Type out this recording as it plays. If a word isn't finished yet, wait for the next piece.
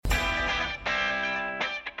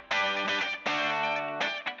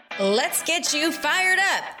Let's get you fired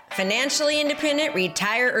up. Financially independent,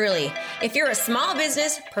 retire early. If you're a small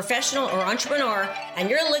business, professional, or entrepreneur,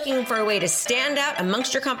 and you're looking for a way to stand out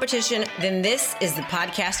amongst your competition, then this is the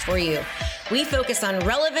podcast for you. We focus on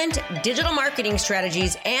relevant digital marketing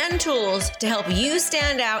strategies and tools to help you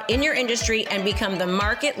stand out in your industry and become the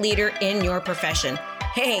market leader in your profession.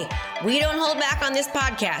 Hey, we don't hold back on this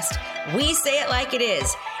podcast. We say it like it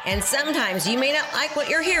is. And sometimes you may not like what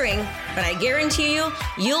you're hearing, but I guarantee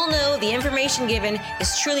you'll know the information given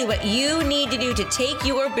is truly what you need to do to take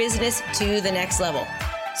your business to the next level.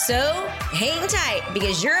 So hang tight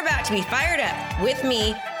because you're about to be fired up with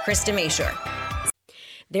me, Krista Mashore.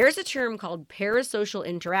 There's a term called parasocial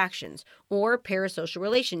interactions or parasocial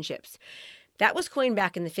relationships. That was coined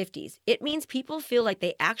back in the 50s. It means people feel like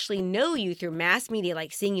they actually know you through mass media,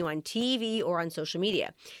 like seeing you on TV or on social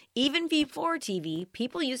media. Even before TV,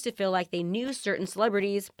 people used to feel like they knew certain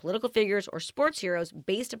celebrities, political figures, or sports heroes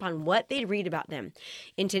based upon what they'd read about them.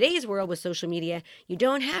 In today's world with social media, you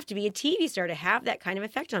don't have to be a TV star to have that kind of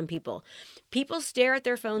effect on people. People stare at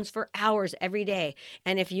their phones for hours every day,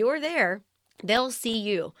 and if you're there, they'll see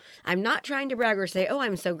you. I'm not trying to brag or say, oh,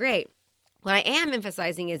 I'm so great. What I am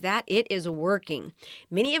emphasizing is that it is working.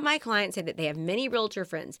 Many of my clients say that they have many realtor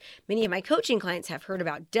friends. Many of my coaching clients have heard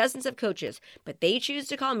about dozens of coaches, but they choose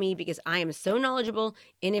to call me because I am so knowledgeable,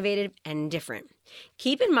 innovative, and different.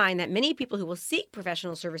 Keep in mind that many people who will seek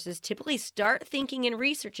professional services typically start thinking and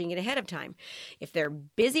researching it ahead of time. If they're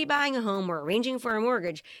busy buying a home or arranging for a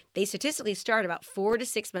mortgage, they statistically start about 4 to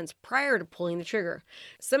 6 months prior to pulling the trigger.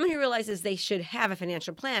 Someone who realizes they should have a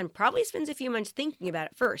financial plan probably spends a few months thinking about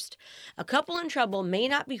it first. A couple in trouble may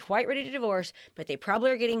not be quite ready to divorce, but they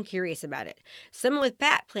probably are getting curious about it. Someone with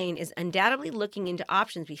back pain is undoubtedly looking into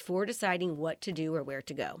options before deciding what to do or where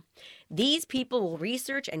to go. These people will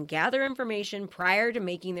research and gather information prior to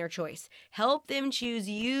making their choice. Help them choose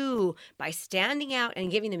you by standing out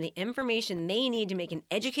and giving them the information they need to make an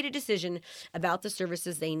educated decision about the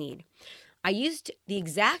services they need. I used the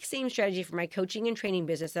exact same strategy for my coaching and training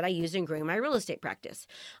business that I used in growing my real estate practice.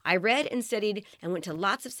 I read and studied and went to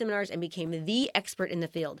lots of seminars and became the expert in the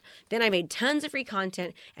field. Then I made tons of free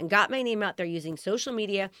content and got my name out there using social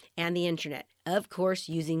media and the internet. Of course,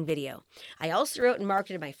 using video. I also wrote and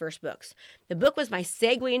marketed my first books. The book was my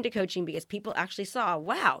segue into coaching because people actually saw,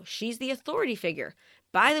 wow, she's the authority figure.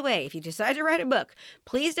 By the way, if you decide to write a book,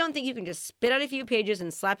 please don't think you can just spit out a few pages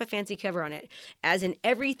and slap a fancy cover on it. As in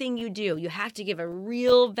everything you do, you have to give a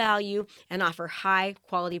real value and offer high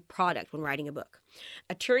quality product when writing a book.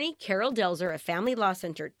 Attorney Carol Delzer of Family Law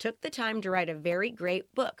Center took the time to write a very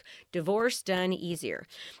great book, Divorce Done Easier.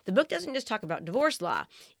 The book doesn't just talk about divorce law.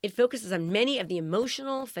 It focuses on many of the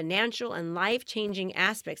emotional, financial, and life-changing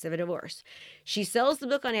aspects of a divorce. She sells the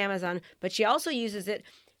book on Amazon, but she also uses it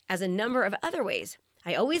as a number of other ways.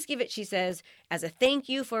 I always give it, she says, as a thank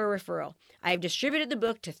you for a referral. I have distributed the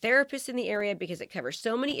book to therapists in the area because it covers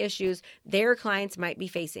so many issues their clients might be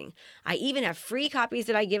facing. I even have free copies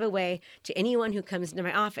that I give away to anyone who comes into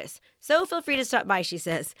my office. So feel free to stop by, she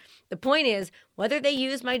says. The point is, whether they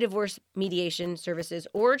use my divorce mediation services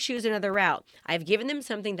or choose another route, I've given them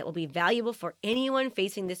something that will be valuable for anyone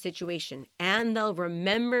facing this situation, and they'll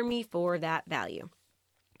remember me for that value.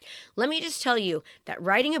 Let me just tell you that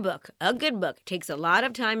writing a book, a good book, takes a lot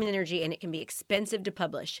of time and energy, and it can be expensive to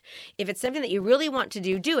publish. If it's something that you really want to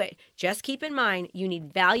do it. Just keep in mind you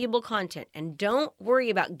need valuable content, and don't worry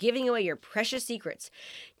about giving away your precious secrets.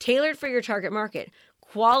 Tailored for your target market.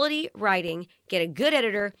 Quality writing, get a good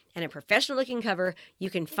editor, and a professional-looking cover. You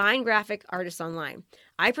can find graphic artists online.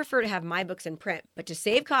 I prefer to have my books in print, but to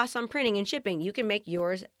save costs on printing and shipping, you can make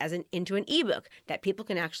yours into an ebook that people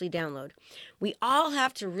can actually download. We all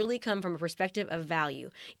have to really come from a perspective of value.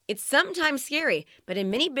 It's sometimes scary, but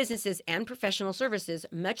in many businesses and professional services,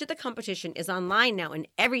 much of the competition is online now in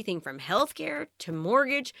everything from healthcare to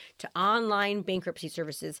mortgage to online bankruptcy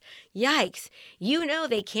services. Yikes! You know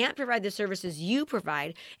they can't provide the services you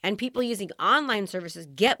provide, and people using online services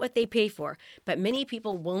get what they pay for, but many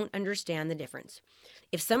people won't understand the difference.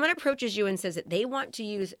 If someone approaches you and says that they want to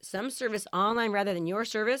use some service online rather than your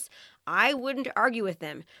service, I wouldn't argue with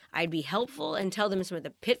them. I'd be helpful and tell them some of the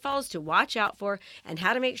pitfalls to watch out for and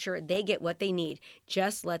how to make sure they get what they need.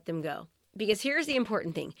 Just let them go. Because here's the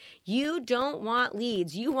important thing. You don't want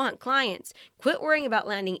leads. You want clients. Quit worrying about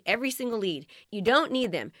landing every single lead. You don't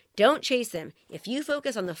need them. Don't chase them. If you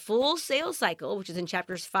focus on the full sales cycle, which is in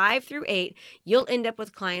chapters 5 through 8, you'll end up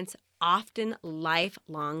with clients, often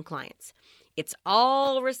lifelong clients. It's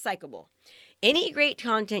all recyclable. Any great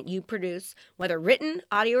content you produce, whether written,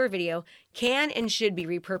 audio, or video, can and should be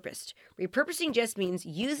repurposed. Repurposing just means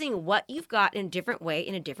using what you've got in a different way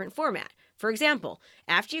in a different format. For example,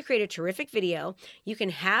 after you create a terrific video, you can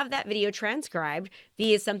have that video transcribed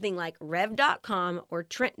via something like rev.com or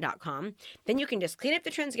trent.com. Then you can just clean up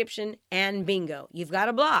the transcription and bingo, you've got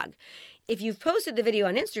a blog. If you've posted the video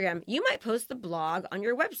on Instagram, you might post the blog on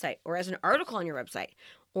your website or as an article on your website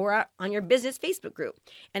or on your business Facebook group.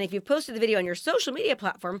 And if you've posted the video on your social media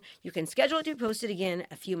platform, you can schedule it to be posted again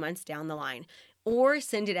a few months down the line or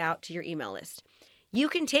send it out to your email list. You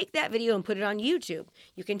can take that video and put it on YouTube.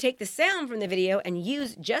 You can take the sound from the video and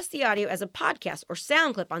use just the audio as a podcast or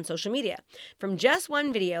sound clip on social media. From just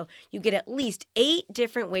one video, you get at least 8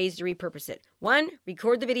 different ways to repurpose it. 1,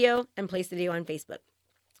 record the video and place the video on Facebook.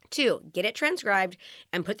 2, get it transcribed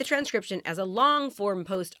and put the transcription as a long form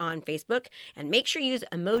post on Facebook, and make sure you use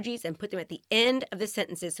emojis and put them at the end of the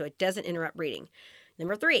sentences so it doesn't interrupt reading.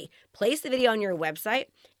 Number 3, place the video on your website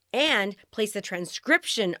and place the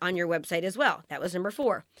transcription on your website as well. That was number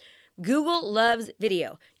 4. Google loves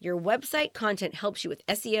video. Your website content helps you with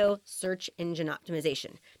SEO, search engine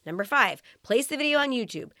optimization. Number 5, place the video on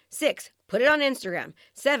YouTube. 6, put it on Instagram.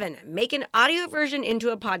 7, make an audio version into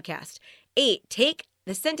a podcast. 8, take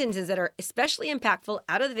the sentences that are especially impactful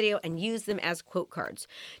out of the video and use them as quote cards.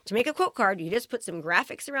 To make a quote card, you just put some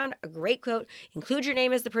graphics around a great quote, include your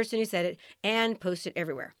name as the person who said it, and post it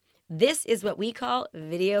everywhere. This is what we call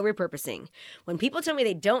video repurposing. When people tell me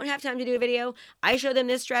they don't have time to do a video, I show them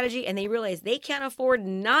this strategy and they realize they can't afford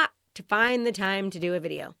not to find the time to do a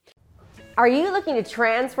video. Are you looking to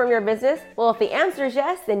transform your business? Well, if the answer is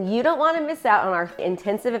yes, then you don't want to miss out on our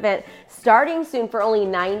intensive event starting soon for only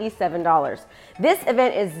 $97. This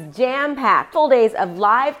event is jam-packed, full days of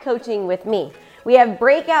live coaching with me. We have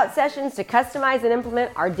breakout sessions to customize and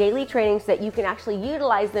implement our daily trainings so that you can actually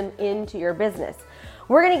utilize them into your business.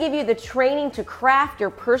 We're going to give you the training to craft your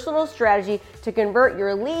personal strategy to convert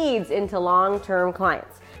your leads into long-term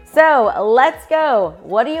clients. So let's go.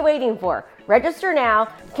 What are you waiting for? Register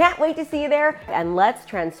now. Can't wait to see you there, and let's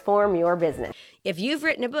transform your business. If you've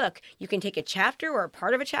written a book, you can take a chapter or a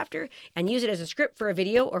part of a chapter and use it as a script for a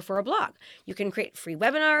video or for a blog. You can create free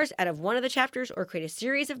webinars out of one of the chapters or create a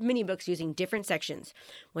series of mini books using different sections.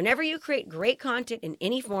 Whenever you create great content in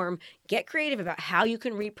any form, get creative about how you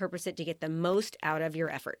can repurpose it to get the most out of your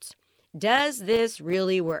efforts. Does this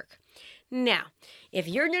really work? Now, if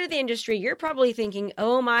you're new to the industry, you're probably thinking,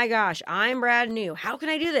 oh my gosh, I'm brand new. How can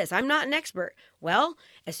I do this? I'm not an expert. Well,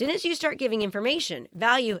 as soon as you start giving information,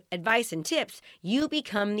 value, advice, and tips, you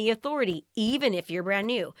become the authority, even if you're brand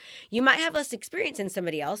new. You might have less experience than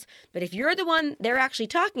somebody else, but if you're the one they're actually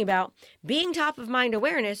talking about, being top of mind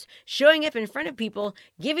awareness, showing up in front of people,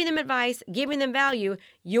 giving them advice, giving them value,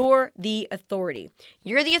 you're the authority.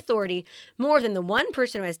 You're the authority more than the one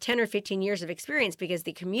person who has 10 or 15 years of experience because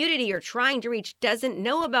the community you're trying to reach doesn't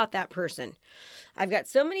know about that person. I've got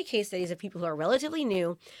so many case studies of people who are relatively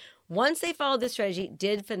new. Once they followed this strategy,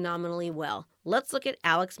 did phenomenally well. Let's look at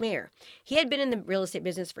Alex Mayer. He had been in the real estate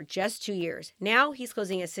business for just 2 years. Now he's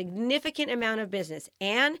closing a significant amount of business.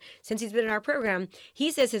 And since he's been in our program,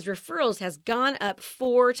 he says his referrals has gone up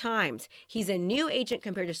 4 times. He's a new agent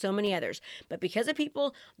compared to so many others. But because of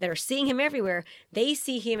people that are seeing him everywhere, they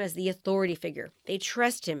see him as the authority figure. They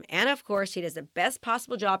trust him. And of course, he does the best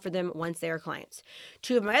possible job for them once they are clients.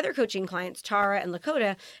 2 of my other coaching clients, Tara and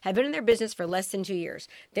Lakota, have been in their business for less than 2 years.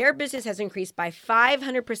 Their business has increased by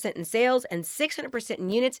 500% in sales and 600% in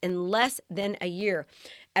units in less than a year.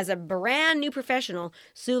 As a brand new professional,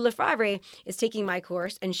 Sue Lefebvre is taking my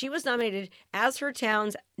course, and she was nominated as her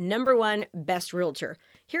town's #1 best realtor.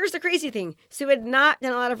 Here's the crazy thing. Sue had not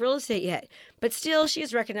done a lot of real estate yet, but still she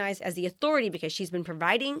is recognized as the authority because she's been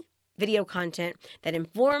providing video content that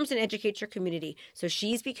informs and educates your community. So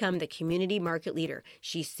she's become the community market leader.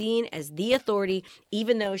 She's seen as the authority,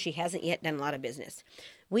 even though she hasn't yet done a lot of business.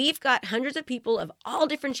 We've got hundreds of people of all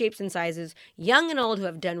different shapes and sizes, young and old, who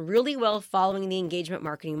have done really well following the engagement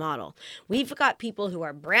marketing model. We've got people who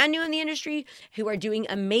are brand new in the industry who are doing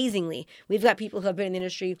amazingly. We've got people who have been in the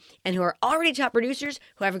industry and who are already top producers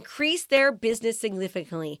who have increased their business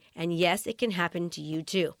significantly. And yes, it can happen to you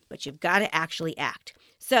too, but you've got to actually act.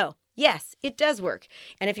 So, yes, it does work.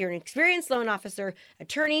 And if you're an experienced loan officer,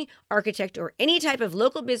 attorney, architect, or any type of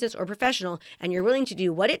local business or professional, and you're willing to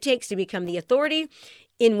do what it takes to become the authority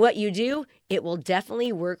in what you do, it will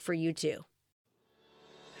definitely work for you too.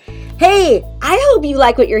 Hey, I hope you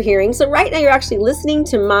like what you're hearing. So right now you're actually listening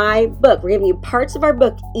to my book. We're giving you parts of our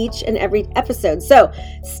book each and every episode. So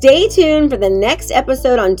stay tuned for the next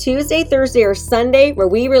episode on Tuesday, Thursday, or Sunday, where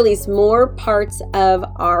we release more parts of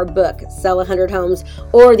our book, Sell 100 Homes,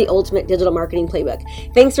 or the Ultimate Digital Marketing Playbook.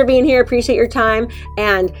 Thanks for being here. Appreciate your time,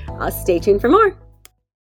 and stay tuned for more.